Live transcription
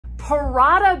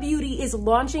Prada Beauty is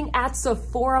launching at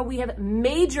Sephora. We have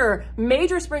major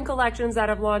spring collections that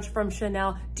have launched from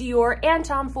Chanel, Dior, and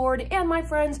Tom Ford. And my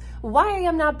friends, why I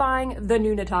am not buying the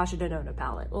new Natasha Denona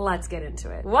palette. Let's get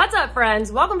into it. What's up,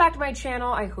 friends? Welcome back to my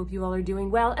channel. I hope you all are doing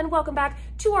well, and welcome back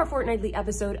to our fortnightly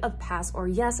episode of Pass or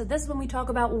Yes. This is when we talk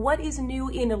about what is new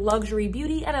in luxury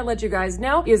beauty, and I let you guys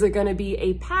know, is it going to be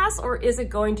a pass or is it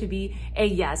going to be a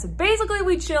yes? Basically,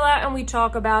 we chill out and we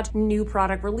talk about new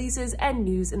product releases and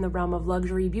news in the realm of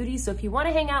luxury beauty. So if you want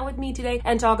to hang out with me today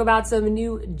and talk about some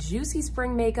new juicy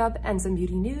spring makeup and some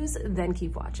beauty news, then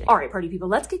keep watching. All right, party people,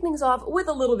 let's kick things off with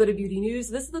a little bit of beauty news.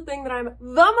 This is the thing that I'm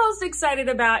the most excited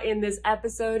about in this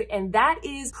episode, and that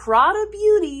is Prada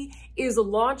Beauty is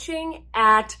launching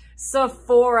at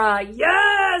Sephora.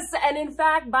 Yes! And in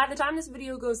fact, by the time this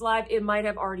video goes live, it might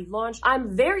have already launched.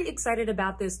 I'm very excited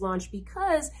about this launch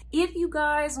because if you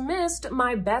guys missed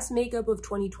my best makeup of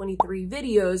 2023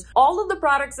 videos, all of the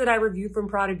products that I reviewed from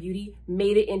Prada Beauty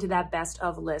made it into that best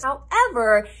of list.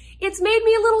 However, it's made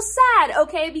me a little sad,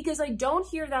 okay? Because I don't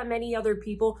hear that many other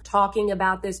people talking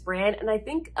about this brand. And I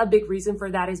think a big reason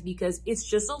for that is because it's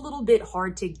just a little bit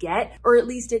hard to get, or at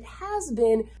least it has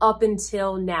been up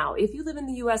until now. If you live in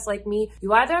the US like me,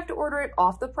 you either have to order it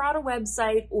off the Prada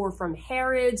website or from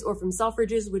Harrods or from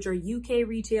Selfridges, which are UK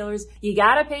retailers. You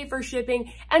gotta pay for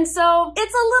shipping. And so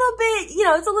it's a little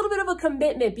bit, it's a little bit of a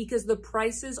commitment because the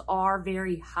prices are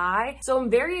very high. So I'm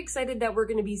very excited that we're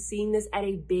gonna be seeing this at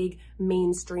a big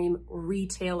mainstream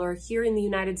retailer here in the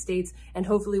United States, and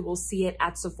hopefully we'll see it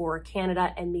at Sephora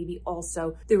Canada and maybe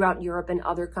also throughout Europe and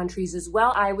other countries as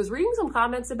well. I was reading some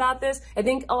comments about this. I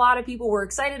think a lot of people were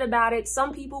excited about it.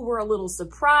 Some people were a little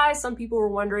surprised. Some people were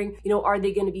wondering, are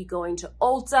they going to be going to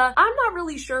Ulta? I'm not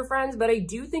really sure, friends, but I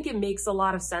do think it makes a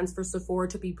lot of sense for Sephora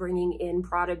to be bringing in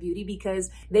Prada Beauty because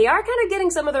they are kind of getting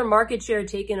some of their market share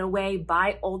taken away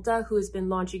by Ulta, who has been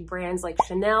launching brands like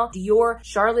Chanel, Dior,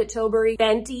 Charlotte Tilbury,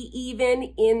 Fenty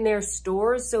even in their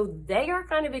stores. So they are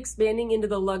kind of expanding into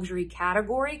the luxury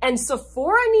category, and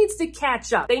Sephora needs to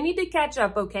catch up. They need to catch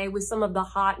up, okay, with some of the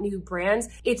hot new brands.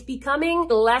 It's becoming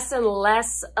less and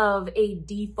less of a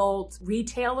default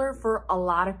retailer for a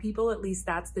lot of people. At least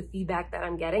that's the feedback that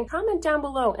I'm getting. Comment down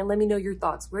below and let me know your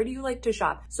thoughts. Where do you like to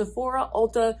shop? Sephora,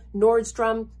 Ulta,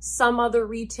 Nordstrom, some other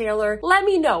retailer? Let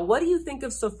me know. What do you think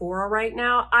of Sephora right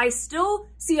now? I still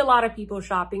see a lot of people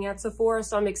shopping at Sephora,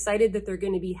 so I'm excited that they're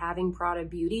going to be having Prada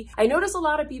Beauty. I noticed a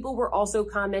lot of people were also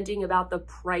commenting about the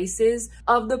prices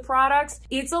of the products.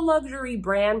 It's a luxury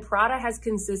brand. Prada has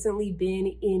consistently been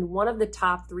in one of the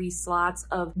top 3 slots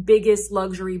of biggest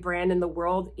luxury brand in the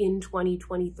world in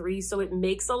 2023. So it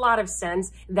makes a lot of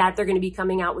sense that they're going to be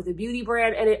coming out with a beauty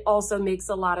brand. And it also makes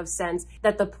a lot of sense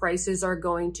that the prices are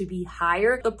going to be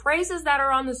higher. The prices that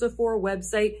are on the Sephora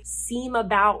website seem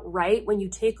about right when you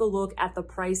take a look at the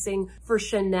pricing for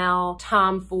Chanel,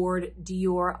 Tom Ford,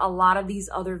 Dior, a lot of these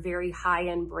other very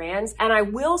high-end brands. And I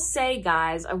will say,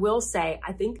 guys,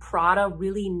 I think Prada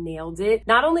really nailed it,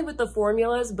 not only with the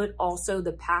formulas, but also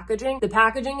the packaging. The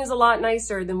packaging is a lot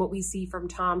nicer than what we see from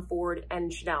Tom Ford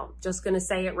and Chanel. Just gonna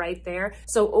say it right there.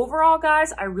 So overall,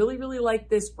 guys, I really like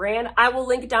this brand. I will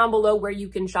link down below where you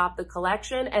can shop the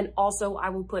collection, and also I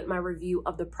will put my review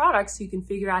of the products so you can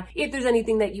figure out if there's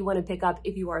anything that you want to pick up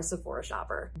if you are a Sephora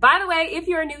shopper. By the way, if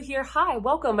you're new here, hi,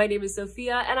 welcome. My name is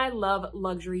Sophia and I love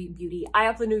luxury beauty. I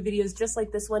upload new videos just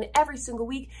like this one every single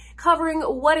week covering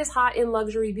what is hot in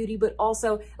luxury beauty, but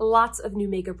also lots of new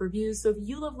makeup reviews. So if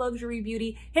you love luxury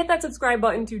beauty, hit that subscribe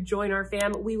button to join our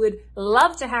fam. We would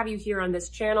love to have you here on this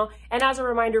channel. And as a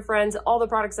reminder, friends, all the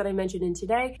products that I mentioned in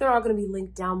today, they're all going to be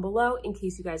linked down below in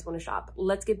case you guys want to shop.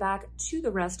 Let's get back to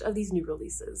the rest of these new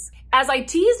releases. As I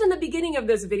teased in the beginning of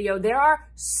this video, there are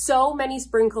so many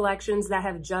spring collections that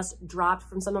have just dropped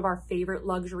from some of our favorite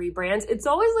luxury brands. It's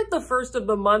always like the first of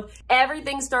the month.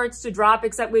 Everything starts to drop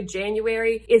except with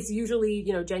January. It's usually,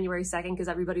 January 2nd because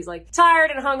everybody's like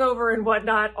tired and hungover and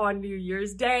whatnot on New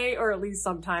Year's Day, or at least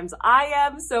sometimes I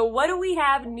am. So what do we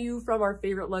have new from our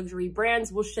favorite luxury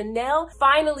brands? Well, Chanel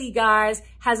finally, guys,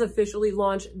 has officially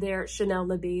launched their Chanel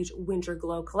Le Beige Winter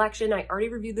Glow collection. I already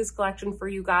reviewed this collection for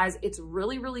you guys. It's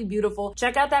really beautiful.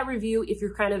 Check out that review if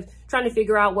you're kind of trying to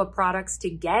figure out what products to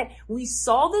get. We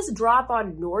saw this drop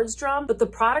on Nordstrom, but the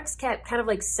products kept kind of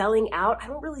like selling out. I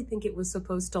don't really think it was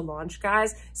supposed to launch,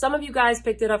 guys. Some of you guys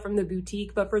picked it up from the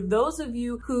boutique, but for those of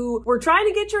you who were trying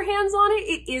to get your hands on it,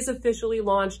 it is officially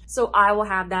launched. So I will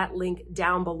have that link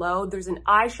down below. There's an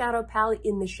eyeshadow palette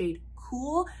in the shade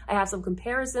cool. I have some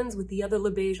comparisons with the other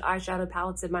Le Beige eyeshadow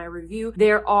palettes in my review.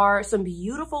 There are some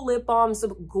beautiful lip balms,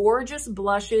 some gorgeous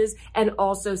blushes, and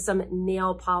also some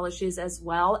nail polishes as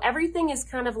well. Everything is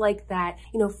kind of like that,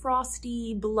 you know,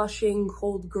 frosty, blushing,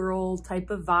 cold girl type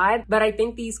of vibe, but I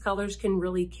think these colors can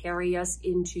really carry us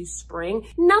into spring.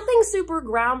 Nothing super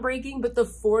groundbreaking, but the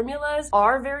formulas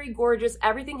are very gorgeous.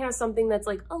 Everything has something that's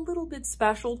like a little bit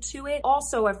special to it.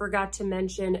 Also, I forgot to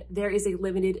mention, there is a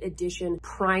limited edition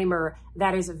primer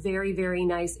that is very, very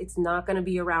nice. It's not going to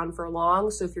be around for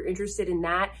long, so if you're interested in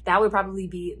that, that would probably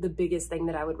be the biggest thing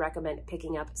that I would recommend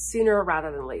picking up sooner rather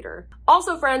than later.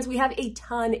 Also, friends, we have a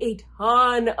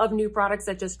ton of new products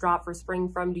that just dropped for spring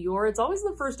from Dior. It's always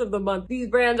the first of the month. These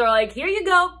brands are like, here you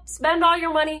go, spend all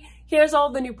your money. Here's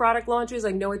all the new product launches.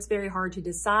 I know it's very hard to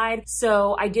decide,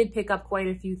 so I did pick up quite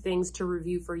a few things to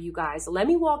review for you guys. Let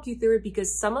me walk you through it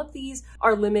because some of these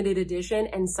are limited edition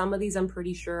and some of these I'm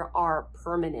pretty sure are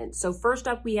permanent. So first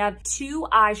up, we have two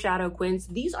eyeshadow quints.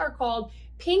 These are called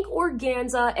Pink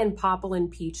Organza and Poplin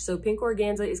Peach. So Pink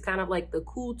Organza is kind of like the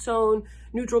cool tone,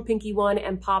 neutral pinky one,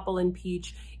 and Poplin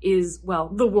Peach is, well,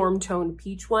 the warm tone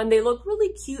peach one. They look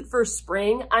really cute for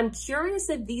spring. I'm curious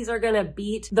if these are gonna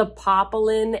beat the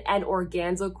Poplin and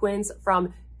Organza quints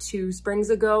from 2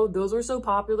 springs ago. Those were so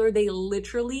popular, they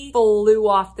literally flew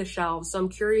off the shelves. So I'm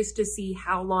curious to see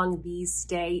how long these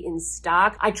stay in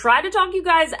stock. I tried to talk you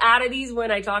guys out of these when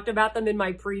I talked about them in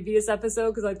my previous episode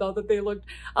because I thought that they looked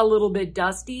a little bit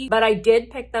dusty, but I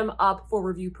did pick them up for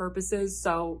review purposes.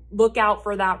 So look out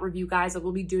for that review, guys. I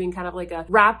will be doing kind of like a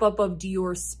wrap up of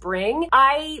Dior Spring.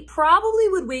 I probably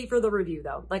would wait for the review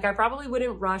though. Like I probably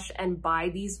wouldn't rush and buy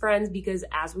these, friends, because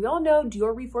as we all know,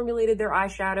 Dior reformulated their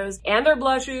eyeshadows and their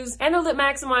blushes and their lip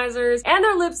maximizers and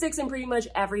their lipsticks and pretty much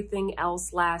everything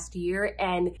else last year.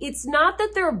 And it's not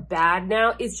that they're bad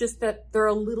now, it's just that they're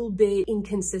a little bit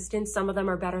inconsistent. Some of them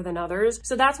are better than others.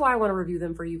 So that's why I want to review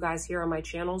them for you guys here on my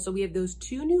channel. So we have those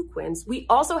 2 new quints. We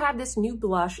also have this new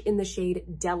blush in the shade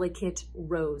Delicate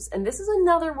Rose. And this is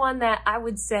another one that I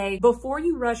would say before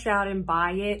you rush out and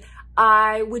buy it,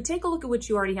 I would take a look at what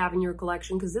you already have in your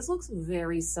collection because this looks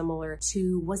very similar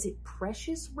to, was it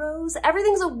Precious Rose?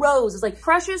 Everything's a rose. It's like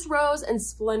Precious Rose and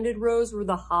Splendid Rose were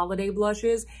the holiday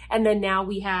blushes. And then now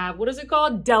we have, what is it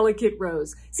called? Delicate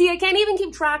Rose. See, I can't even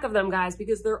keep track of them, guys,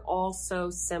 because they're all so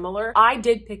similar. I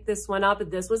did pick this one up.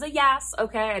 This was a Yasss,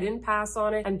 okay? I didn't pass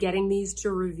on it. I'm getting these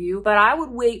to review, but I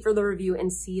would wait for the review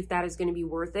and see if that is going to be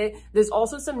worth it. There's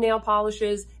also some nail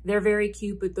polishes. They're very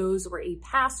cute, but those were a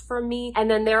pass from me. And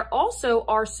then there also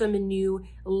are some new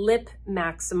lip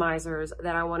maximizers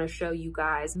that I want to show you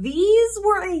guys. These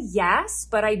were a yes,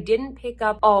 but I didn't pick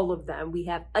up all of them. We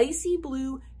have Icy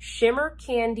Blue, Shimmer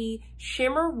Candy,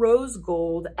 Shimmer Rose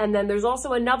Gold, and then there's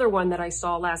also another one that I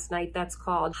saw last night that's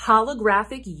called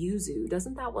Holographic Yuzu.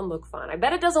 Doesn't that one look fun? I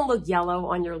bet it doesn't look yellow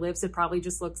on your lips. It probably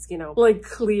just looks, you know, like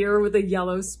clear with a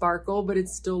yellow sparkle, but it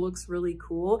still looks really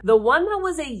cool. The one that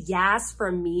was a yes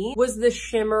from me was the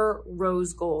Shimmer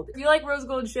Rose Gold. If you like Rose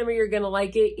Gold Shimmer, you're gonna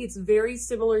like it. It's very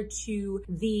similar to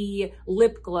the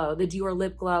lip glow, the Dior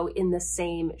lip glow in the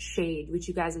same shade, which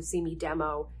you guys have seen me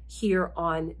demo here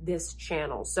on this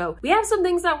channel. So we have some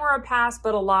things that were a pass,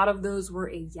 but a lot of those were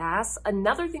a yes.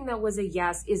 Another thing that was a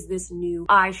yes is this new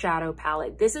eyeshadow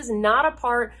palette. This is not a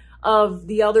part of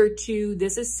the other 2.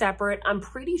 This is separate. I'm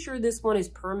pretty sure this one is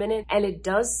permanent, and it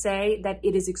does say that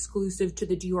it is exclusive to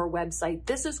the Dior website.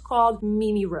 This is called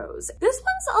Mimi Rose. This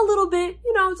one's a little bit,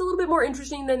 you know, it's a little bit more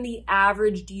interesting than the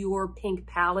average Dior pink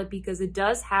palette because it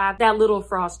does have that little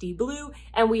frosty blue,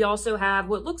 and we also have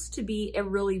what looks to be a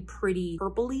really pretty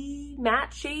purpley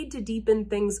matte shade to deepen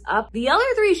things up. The other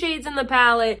 3 shades in the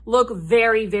palette look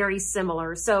very, very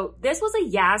similar. So this was a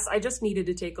yes. I just needed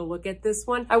to take a look at this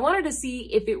one. I wanted to see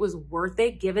if it was worth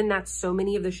it given that so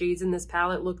many of the shades in this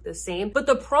palette look the same, but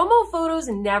the promo photos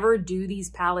never do these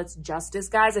palettes justice,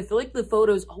 guys. I feel like the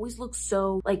photos always look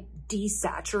so like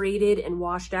desaturated and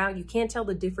washed out. You can't tell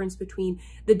the difference between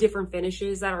the different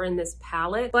finishes that are in this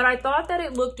palette, but I thought that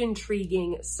it looked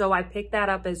intriguing, so I picked that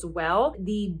up as well.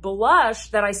 The blush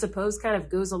that I suppose kind of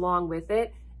goes along with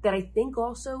it that I think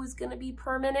also is going to be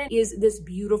permanent is this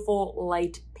beautiful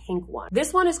light pink one.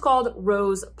 This one is called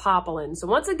Rose Poplin. So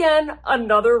once again,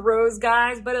 another rose,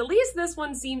 guys, but at least this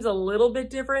one seems a little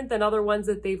bit different than other ones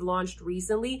that they've launched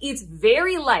recently. It's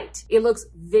very light. It looks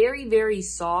very, very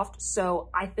soft. So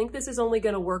I think this is only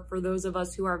going to work for those of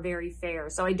us who are very fair.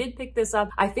 So I did pick this up.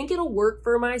 I think it'll work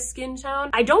for my skin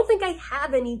tone. I don't think I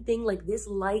have anything like this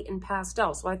light and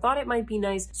pastel, so I thought it might be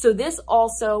nice. So this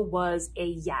also was a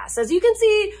yes. As you can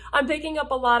see, I'm picking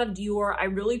up a lot of Dior. I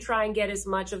really try and get as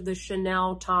much of the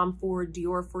Chanel, Tom Ford,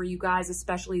 Dior for you guys,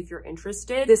 especially if you're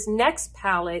interested. This next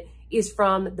palette is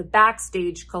from the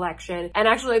Backstage collection. And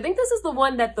actually, I think this is the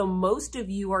one that the most of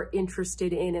you are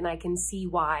interested in, and I can see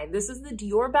why. This is the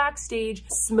Dior Backstage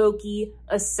Smoky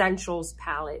Essentials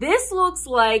palette. This looks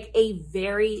like a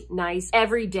very nice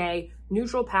everyday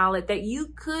neutral palette that you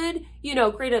could, you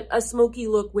know, create a smoky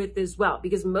look with as well,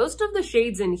 because most of the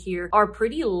shades in here are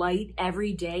pretty light,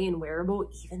 everyday and wearable,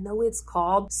 even though it's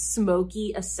called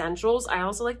Smoky Essentials. I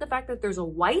also like the fact that there's a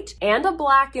white and a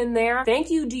black in there. Thank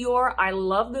you, Dior. I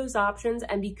love those options.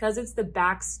 And because it's the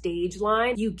Backstage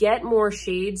line, you get more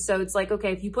shades. So it's like,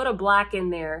 okay, if you put a black in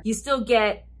there, you still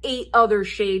get 8 other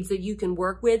shades that you can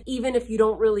work with, even if you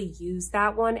don't really use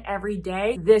that one every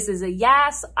day. This is a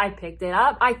Yasss. I picked it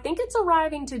up. I think it's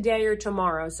arriving today or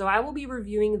tomorrow, so I will be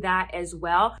reviewing that as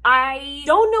well. I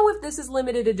don't know if this is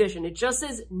limited edition. It just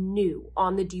says new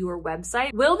on the Dior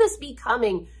website. Will this be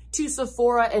coming to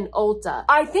Sephora and Ulta?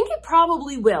 I think it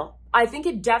probably will. I think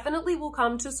it definitely will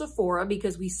come to Sephora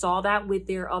because we saw that with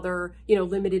their other, you know,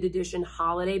 limited edition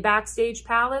holiday Backstage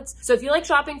palettes. So if you like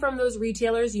shopping from those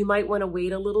retailers, you might want to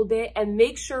wait a little bit, and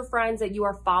make sure, friends, that you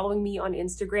are following me on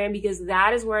Instagram, because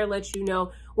that is where I let you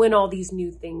know when all these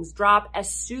new things drop. As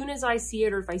soon as I see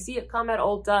it, or if I see it come at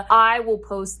Ulta, I will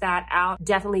post that out.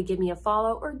 Definitely give me a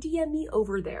follow or DM me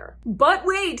over there. But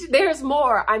wait, there's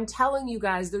more. I'm telling you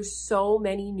guys, there's so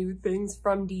many new things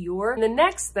from Dior. And the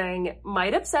next thing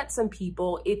might upset some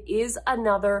people. It is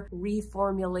another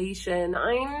reformulation.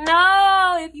 I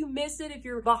know, if you miss it, if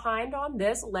you're behind on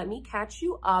this, let me catch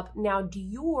you up. Now,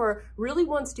 Dior really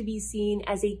wants to be seen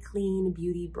as a clean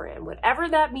beauty brand. Whatever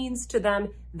that means to them,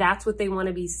 that's what they want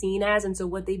to be seen as. And so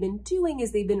what they've been doing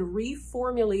is they've been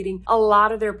reformulating a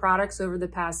lot of their products over the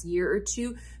past year or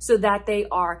two so that they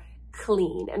are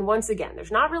clean. And once again, there's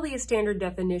not really a standard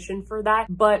definition for that,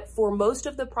 but for most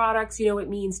of the products, you know, it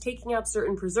means taking out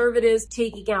certain preservatives,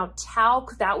 taking out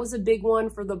talc. That was a big one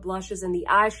for the blushes and the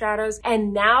eyeshadows.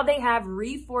 And now they have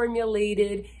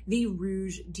reformulated the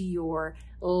Rouge Dior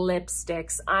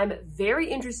lipsticks. I'm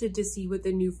very interested to see what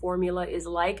the new formula is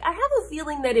like. I have a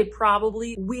feeling that it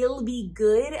probably will be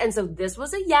good. And so this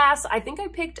was a Yasss. I think I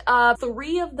picked up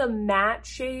 3 of the matte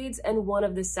shades and 1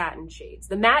 of the satin shades.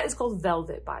 The matte is called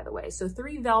Velvet, by the way. So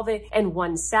 3 velvet and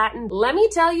 1 satin. Let me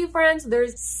tell you, friends,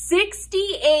 there's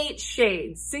 68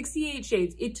 shades. 68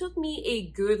 shades. It took me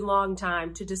a good long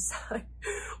time to decide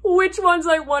which ones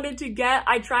I wanted to get.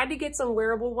 I tried to get some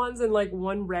wearable ones and like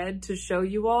 1 red to show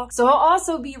you all. So I'll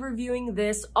also be reviewing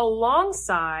this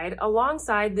alongside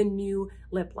the new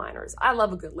lip liners. I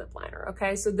love a good lip liner,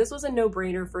 okay? So this was a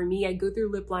no-brainer for me. I go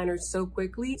through lip liners so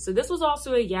quickly. So this was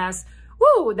also a Yasss.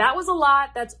 Woo, that was a lot.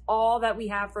 That's all that we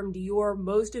have from Dior.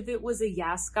 Most of it was a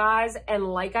Yasss, guys.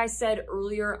 And like I said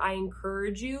earlier, I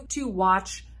encourage you to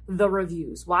watch the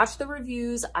reviews. Watch the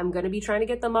reviews. I'm going to be trying to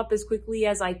get them up as quickly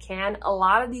as I can. A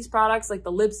lot of these products, like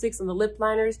the lipsticks and the lip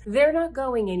liners, they're not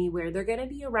going anywhere. They're going to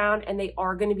be around, and they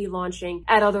are going to be launching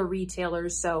at other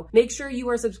retailers. So make sure you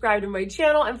are subscribed to my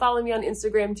channel and follow me on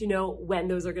Instagram to know when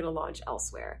those are going to launch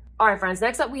elsewhere. All right, friends,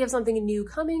 next up we have something new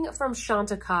coming from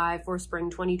Chantecaille for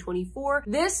spring 2024.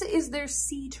 This is their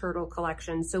Sea Turtle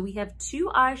collection. So we have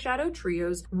 2 eyeshadow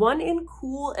trios, 1 in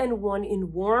cool and 1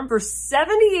 in warm for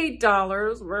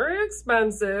 $78, very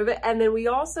expensive. And then we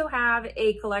also have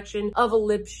a collection of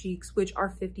lip cheeks, which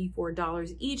are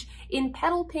 $54 each, in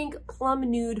Petal Pink, Plum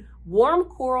Nude, Warm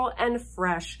Coral, and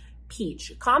Fresh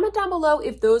Peach. Comment down below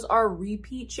if those are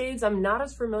repeat shades. I'm not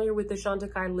as familiar with the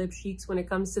Chantecaille lip cheeks when it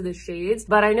comes to the shades,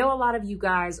 but I know a lot of you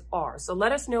guys are. So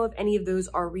let us know if any of those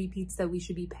are repeats that we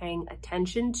should be paying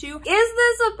attention to. Is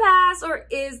this a pass or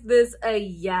is this a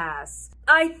yes?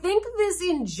 I think this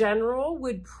in general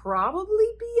would probably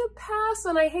be a pass,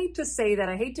 and I hate to say that.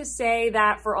 I hate to say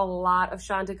that for a lot of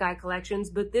Chantecaille collections,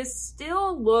 but this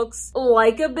still looks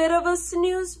like a bit of a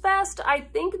snooze fest. I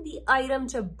think the item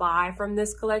to buy from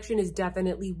this collection is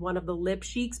definitely one of the lip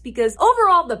cheeks, because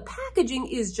overall the packaging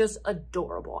is just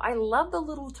adorable. I love the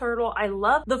little turtle. I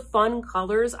love the fun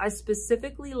colors. I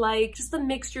specifically like just the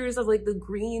mixtures of like the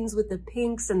greens with the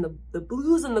pinks and the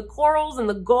blues and the corals and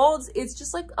the golds. It's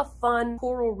just like a fun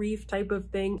coral reef type of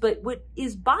thing. But what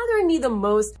is bothering me the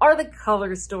most are the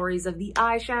color stories of the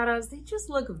eyeshadows. They just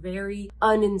look very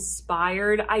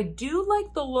uninspired. I do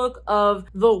like the look of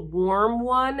the warm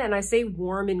one, and I say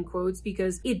warm in quotes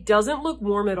because it doesn't look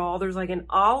warm at all. There's like an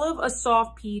olive, a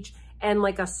soft peach, and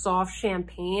like a soft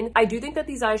champagne. I do think that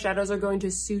these eyeshadows are going to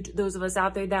suit those of us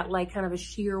out there that like kind of a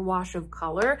sheer wash of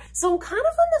color. So I'm kind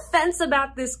of on the fence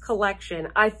about this collection.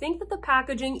 I think that the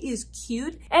packaging is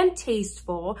cute and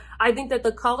tasteful. I think that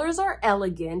the colors are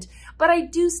elegant, but I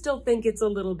do still think it's a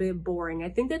little bit boring. I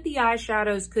think that the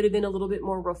eyeshadows could have been a little bit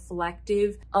more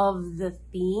reflective of the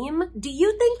theme. Do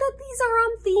you think that these are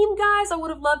on theme, guys. I would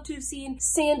have loved to have seen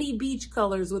sandy beach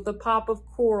colors with a pop of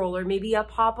coral or maybe a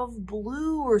pop of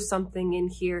blue or something in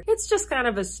here. It's just kind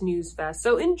of a snooze fest.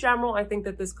 So in general, I think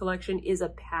that this collection is a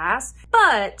pass,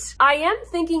 but I am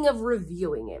thinking of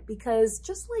reviewing it because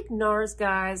just like Nars,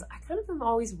 guys, I kind of am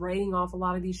always writing off a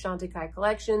lot of these Chantecaille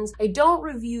collections. I don't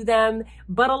review them,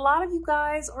 but a lot of you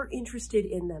guys are interested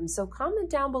in them. So comment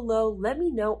down below, let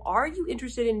me know, are you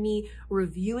interested in me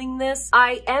reviewing this?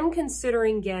 I am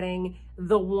considering getting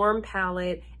the warm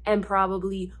palette and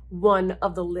probably one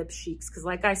of the lip cheeks, because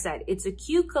like I said, it's a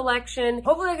cute collection.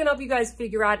 Hopefully I can help you guys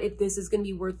figure out if this is going to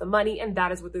be worth the money, and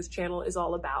that is what this channel is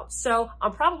all about. So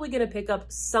I'm probably going to pick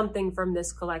up something from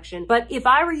this collection, but if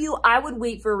I were you, I would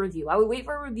wait for a review. I would wait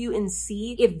for a review and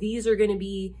see if these are going to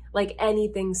be like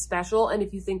anything special and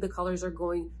if you think the colors are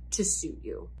going to suit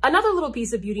you. Another little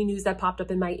piece of beauty news that popped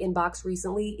up in my inbox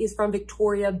recently is from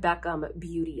Victoria Beckham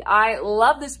Beauty. I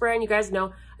love this brand. You guys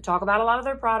know I talk about a lot of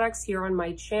their products here on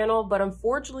my channel, but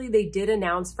unfortunately they did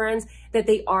announce, friends, that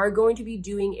they are going to be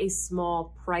doing a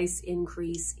small price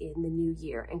increase in the new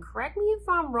year. And correct me if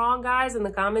I'm wrong, guys, in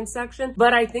the comments section,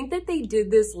 but I think that they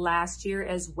did this last year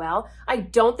as well. I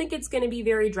don't think it's going to be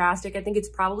very drastic. I think it's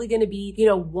probably going to be, you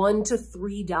know, $1 to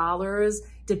 $3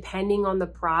 depending on the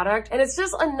product. And it's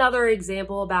just another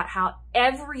example about how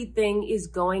everything is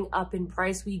going up in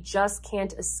price. We just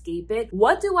can't escape it.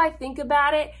 What do I think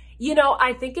about it? You know,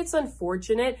 I think it's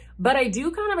unfortunate, but I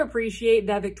do kind of appreciate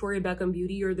that Victoria Beckham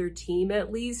Beauty, or their team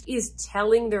at least, is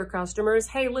telling their customers,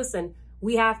 hey, listen,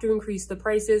 we have to increase the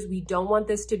prices. We don't want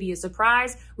this to be a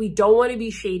surprise. We don't want to be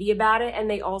shady about it. And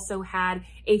they also had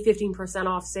a 15%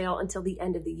 off sale until the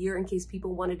end of the year in case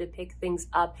people wanted to pick things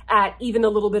up at even a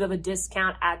little bit of a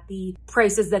discount at the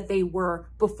prices that they were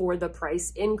before the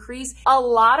price increase. A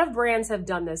lot of brands have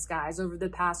done this, guys, over the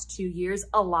past 2 years,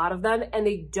 a lot of them, and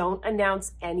they don't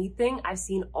announce anything. I've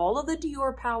seen all of the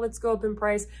Dior palettes go up in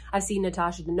price. I've seen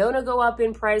Natasha Denona go up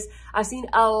in price. I've seen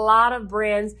a lot of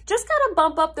brands just kind of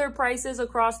bump up their prices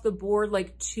across the board,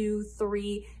 like $2,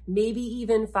 $3, maybe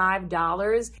even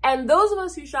 $5. And those of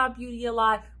us who shop beauty a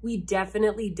lot, we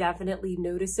definitely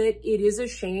notice it. It is a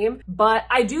shame, but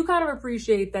I do kind of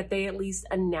appreciate that they at least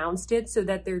announced it so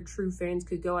that their true fans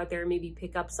could go out there and maybe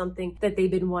pick up something that they've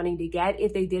been wanting to get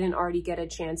if they didn't already get a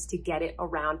chance to get it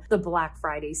around the Black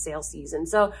Friday sale season.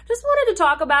 So just wanted to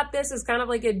talk about this as kind of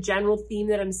like a general theme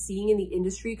that I'm seeing in the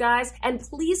industry, guys. And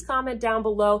please comment down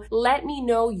below. Let me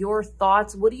know your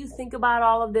thoughts. What do you think about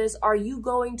all of this? Are you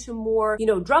going to more, you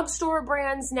know, drugstore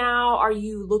brands now? Are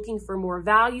you looking for more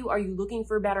value? Are you looking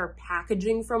for better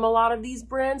packaging from a lot of these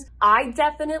brands? I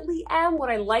definitely am. What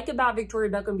I like about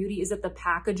Victoria Beckham Beauty is that the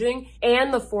packaging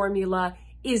and the formula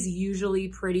is usually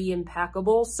pretty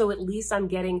impeccable. So at least I'm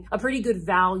getting a pretty good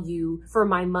value for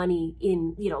my money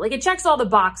in, you know, like it checks all the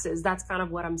boxes. That's kind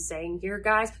of what I'm saying here,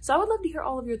 guys. So I would love to hear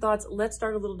all of your thoughts. Let's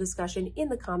start a little discussion in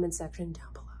the comment section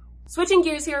down below. Switching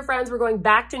gears here, friends, we're going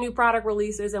back to new product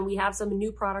releases, and we have some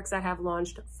new products that have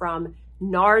launched from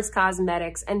Nars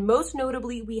Cosmetics, and most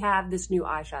notably we have this new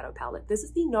eyeshadow palette. This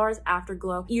is the Nars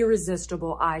Afterglow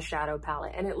Irresistible eyeshadow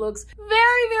palette, and it looks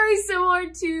very similar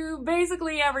to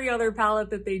basically every other palette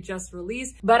that they just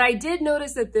released, but I did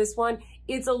notice that this one,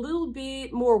 it's a little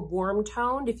bit more warm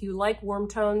toned. If you like warm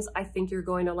tones, I think you're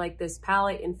going to like this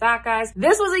palette. In fact, guys,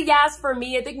 this was a yes for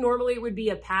me. I think normally it would be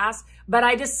a pass, but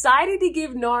I decided to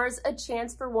give Nars a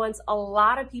chance for once. A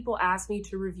lot of people ask me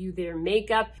to review their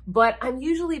makeup, but I'm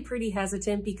usually pretty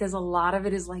hesitant because a lot of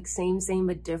it is like same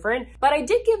but different. But I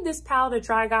did give this palette a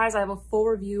try, guys. I have a full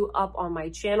review up on my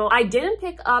channel. I didn't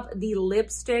pick up the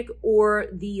lipstick or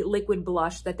the liquid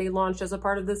blush that they launched as a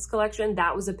part of this collection.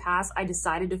 That was a pass. I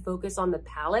decided to focus on the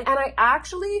palette, and I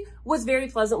actually was very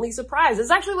pleasantly surprised.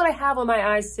 It's actually what I have on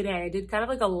my eyes today. I did kind of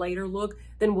like a lighter look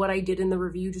than what I did in the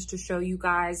review, just to show you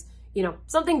guys, you know,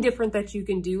 something different that you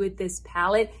can do with this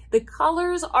palette. The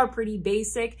colors are pretty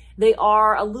basic. They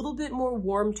are a little bit more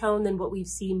warm tone than what we've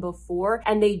seen before.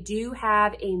 And they do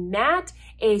have a matte,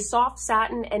 a soft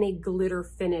satin, and a glitter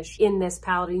finish in this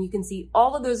palette. And you can see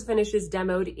all of those finishes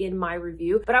demoed in my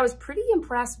review, but I was pretty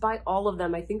impressed by all of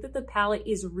them. I think that the palette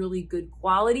is really good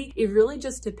quality. It really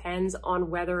just depends on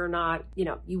whether or not, you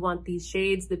know, you want these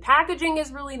shades. The packaging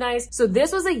is really nice. So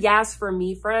this was a yes for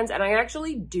me, friends, and I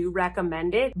actually do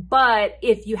recommend it. But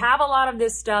if you have a lot of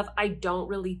this stuff, I don't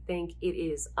really think it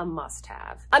is a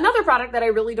must-have. Another Another product that I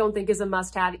really don't think is a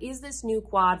must-have is this new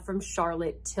quad from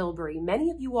Charlotte Tilbury. Many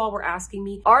of you all were asking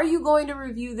me, are you going to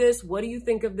review this? What do you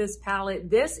think of this palette?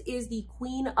 This is the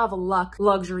Queen of Luck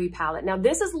luxury palette. Now,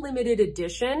 this is limited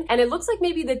edition, and it looks like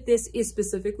maybe that this is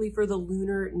specifically for the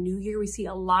Lunar New Year. We see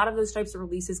a lot of those types of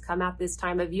releases come out this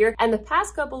time of year, and the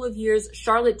past couple of years,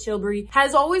 Charlotte Tilbury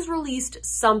has always released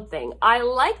something. I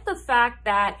like the fact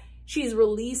that she's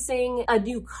releasing a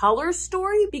new color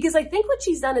story, because I think what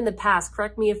she's done in the past,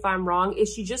 correct me if I'm wrong,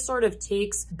 is she just sort of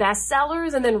takes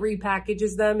bestsellers and then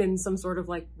repackages them in some sort of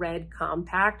like red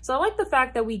compact. So I like the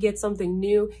fact that we get something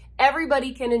new.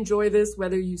 Everybody can enjoy this,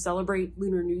 whether you celebrate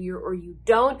Lunar New Year or you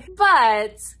don't,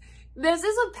 but this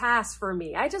is a pass for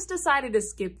me. I just decided to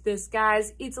skip this,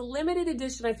 guys. It's a limited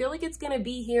edition. I feel like it's gonna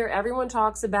be here. Everyone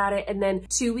talks about it. And then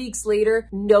 2 weeks later,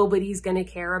 nobody's gonna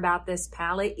care about this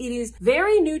palette. It is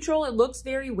very neutral. It looks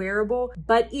very wearable,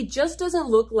 but it just doesn't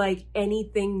look like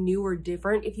anything new or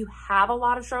different. If you have a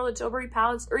lot of Charlotte Tilbury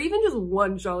palettes, or even just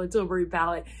one Charlotte Tilbury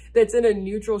palette that's in a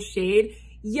neutral shade,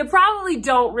 you probably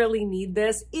don't really need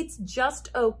this. It's just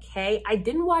okay. I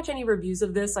didn't watch any reviews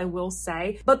of this, I will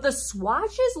say, but the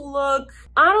swatches look,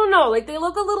 I don't know, like they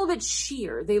look a little bit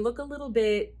sheer. They look a little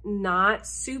bit not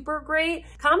super great.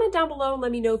 Comment down below and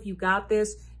let me know if you got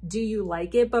this. Do you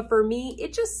like it? But for me,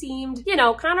 it just seemed, you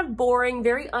know, kind of boring,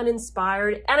 very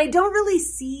uninspired. And I don't really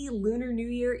see Lunar New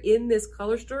Year in this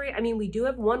color story. I mean, we do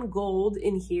have one gold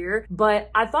in here,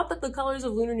 but I thought that the colors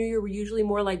of Lunar New Year were usually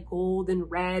more like gold and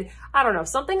red. I don't know,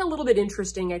 something a little bit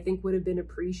interesting I think would have been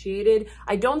appreciated.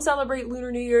 I don't celebrate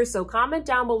Lunar New Year, so comment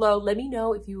down below. Let me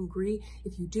know if you agree,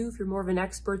 if you do, if you're more of an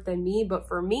expert than me. But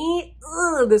for me,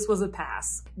 this was a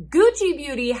pass. Gucci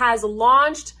Beauty has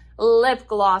launched lip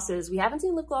glosses. We haven't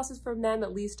seen lip glosses from them,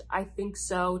 at least I think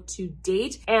so to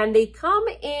date. And they come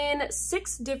in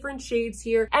 6 different shades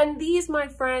here. And these, my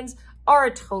friends, are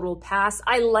a total pass.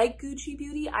 I like Gucci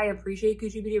Beauty. I appreciate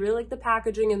Gucci Beauty. I really like the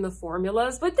packaging and the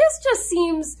formulas, but this just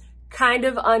seems kind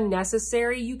of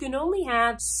unnecessary. You can only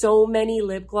have so many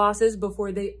lip glosses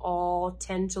before they all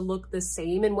tend to look the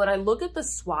same. And when I look at the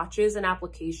swatches and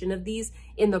application of these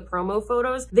in the promo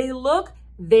photos, they look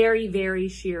very, very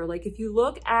sheer. Like if you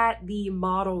look at the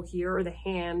model here, or the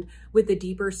hand with the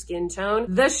deeper skin tone,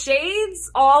 the shades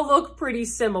all look pretty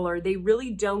similar. They really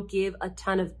don't give a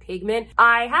ton of pigment.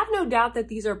 I have no doubt that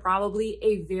these are probably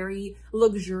a very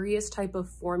luxurious type of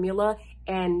formula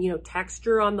and, you know,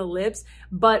 texture on the lips,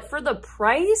 but for the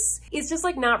price, it's just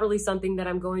like not really something that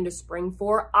I'm going to spring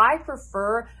for. I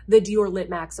prefer the Dior lip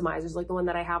maximizers, like the one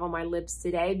that I have on my lips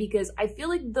today, because I feel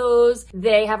like those,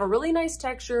 they have a really nice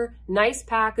texture, nice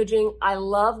packaging. I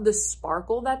love the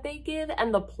sparkle that they give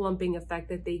and the plumping effect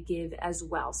that they give as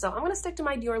well. So I'm gonna stick to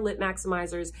my Dior lip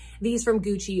maximizers. These from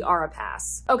Gucci are a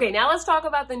pass. Okay, now let's talk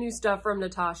about the new stuff from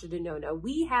Natasha Denona.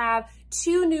 We have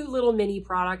 2 new little mini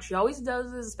products. She always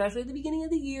does this, especially at the beginning of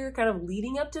the year, kind of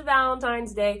leading up to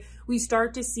Valentine's Day. We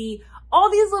start to see all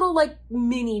these little like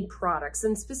mini products,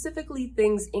 and specifically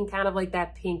things in kind of like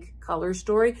that pink color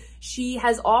story. She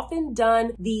has often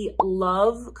done the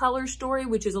Love color story,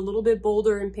 which is a little bit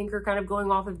bolder and pinker, kind of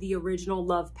going off of the original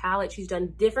Love palette. She's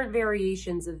done different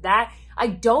variations of that. I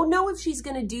don't know if she's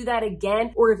gonna do that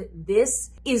again or if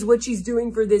this is what she's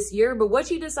doing for this year, but what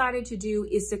she decided to do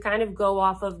is to kind of go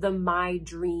off of the My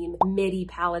Dream midi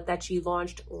palette that she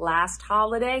launched last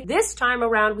holiday. This time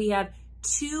around, we have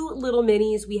 2 little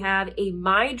minis. We have a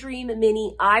My Dream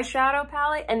mini eyeshadow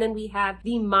palette, and then we have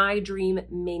the My Dream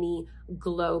mini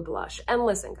glow blush. And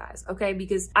listen, guys, okay,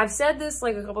 because I've said this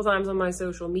like a couple times on my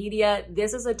social media,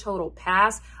 this is a total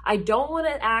pass. I don't want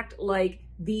to act like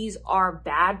these are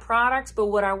bad products, but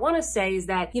what I want to say is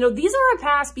that, you know, these are a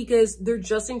pass because they're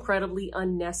just incredibly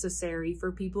unnecessary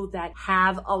for people that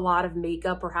have a lot of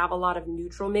makeup or have a lot of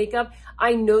neutral makeup.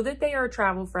 I know that they are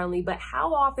travel friendly, but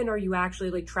how often are you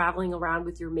actually like traveling around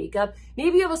with your makeup?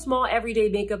 Maybe you have a small everyday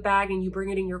makeup bag and you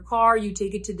bring it in your car, you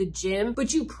take it to the gym,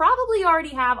 but you probably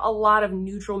already have a lot of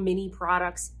neutral mini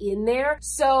products in there.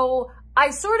 So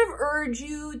I sort of urge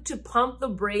you to pump the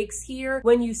brakes here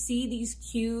when you see these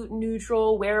cute,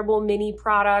 neutral, wearable mini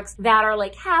products that are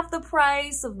like half the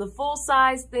price of the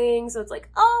full-size thing. So it's like,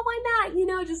 oh, why not? You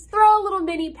know, just throw a little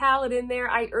mini palette in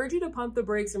there. I urge you to pump the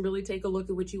brakes and really take a look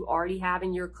at what you already have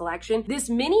in your collection. This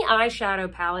mini eyeshadow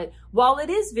palette, while it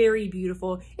is very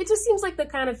beautiful, it just seems like the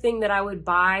kind of thing that I would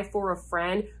buy for a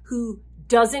friend who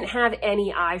doesn't have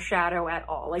any eyeshadow at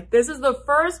all. Like, this is the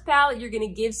first palette you're gonna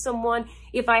give someone.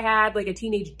 If I had like a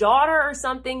teenage daughter or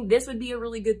something, this would be a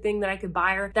really good thing that I could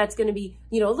buy her. That's gonna be,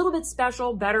 you know, a little bit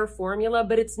special, better formula,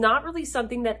 but it's not really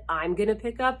something that I'm gonna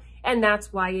pick up. And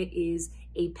that's why it is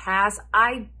a pass.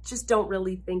 I just don't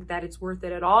really think that it's worth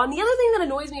it at all. And the other thing that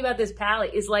annoys me about this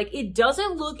palette is like, it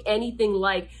doesn't look anything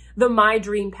like the My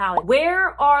Dream palette.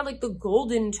 Where are like the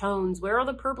golden tones? Where are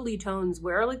the purpley tones?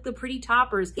 Where are like the pretty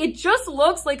toppers? It just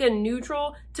looks like a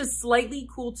neutral to slightly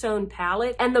cool tone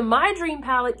palette. And the My Dream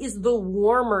palette is the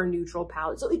warmer neutral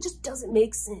palette. So it just doesn't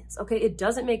make sense, okay? It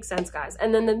doesn't make sense, guys.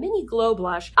 And then the mini glow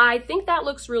blush, I think that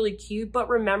looks really cute, but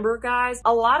remember guys,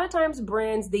 a lot of times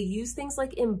brands, they use things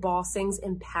like embossings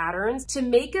and patterns to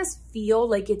make us feel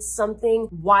like it's something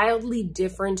wildly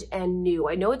different and new.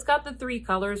 I know it's got the 3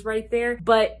 colors right there,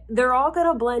 but they're all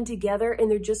gonna blend together and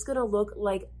they're just gonna look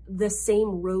like the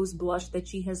same rose blush that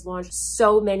she has launched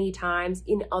so many times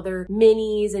in other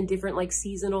minis and different like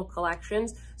seasonal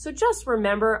collections. So just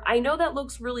remember, I know that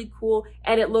looks really cool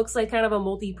and it looks like kind of a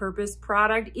multi-purpose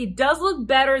product. It does look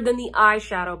better than the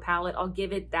eyeshadow palette, I'll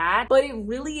give it that, but it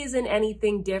really isn't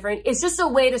anything different. It's just a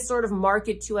way to sort of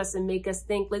market to us and make us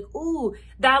think like, ooh,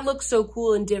 that looks so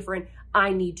cool and different.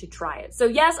 I need to try it. So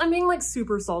yes, I'm being like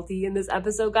super salty in this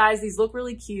episode, guys. These look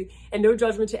really cute and no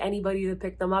judgment to anybody that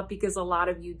picked them up because a lot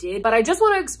of you did. But I just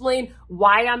want to explain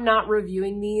why I'm not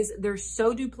reviewing these. They're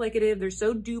so duplicative. They're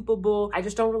so dupable. I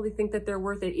just don't really think that they're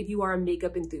worth it if you are a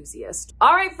makeup enthusiast.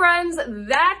 All right, friends,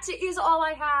 that is all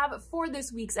I have for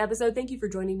this week's episode. Thank you for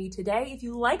joining me today. If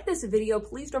you like this video,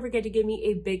 please don't forget to give me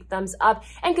a big thumbs up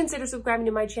and consider subscribing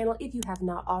to my channel if you have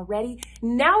not already.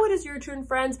 Now it is your turn,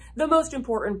 friends. The most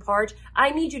important part.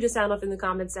 I need you to sound off in the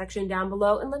comment section down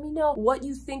below and let me know what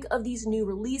you think of these new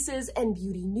releases and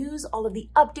beauty news, all of the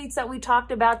updates that we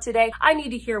talked about today. I need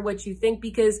to hear what you think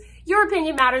because your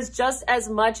opinion matters just as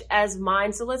much as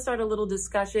mine. So let's start a little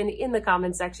discussion in the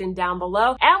comment section down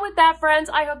below. And with that,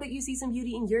 friends, I hope that you see some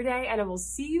beauty in your day and I will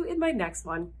see you in my next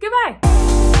one.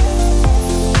 Goodbye.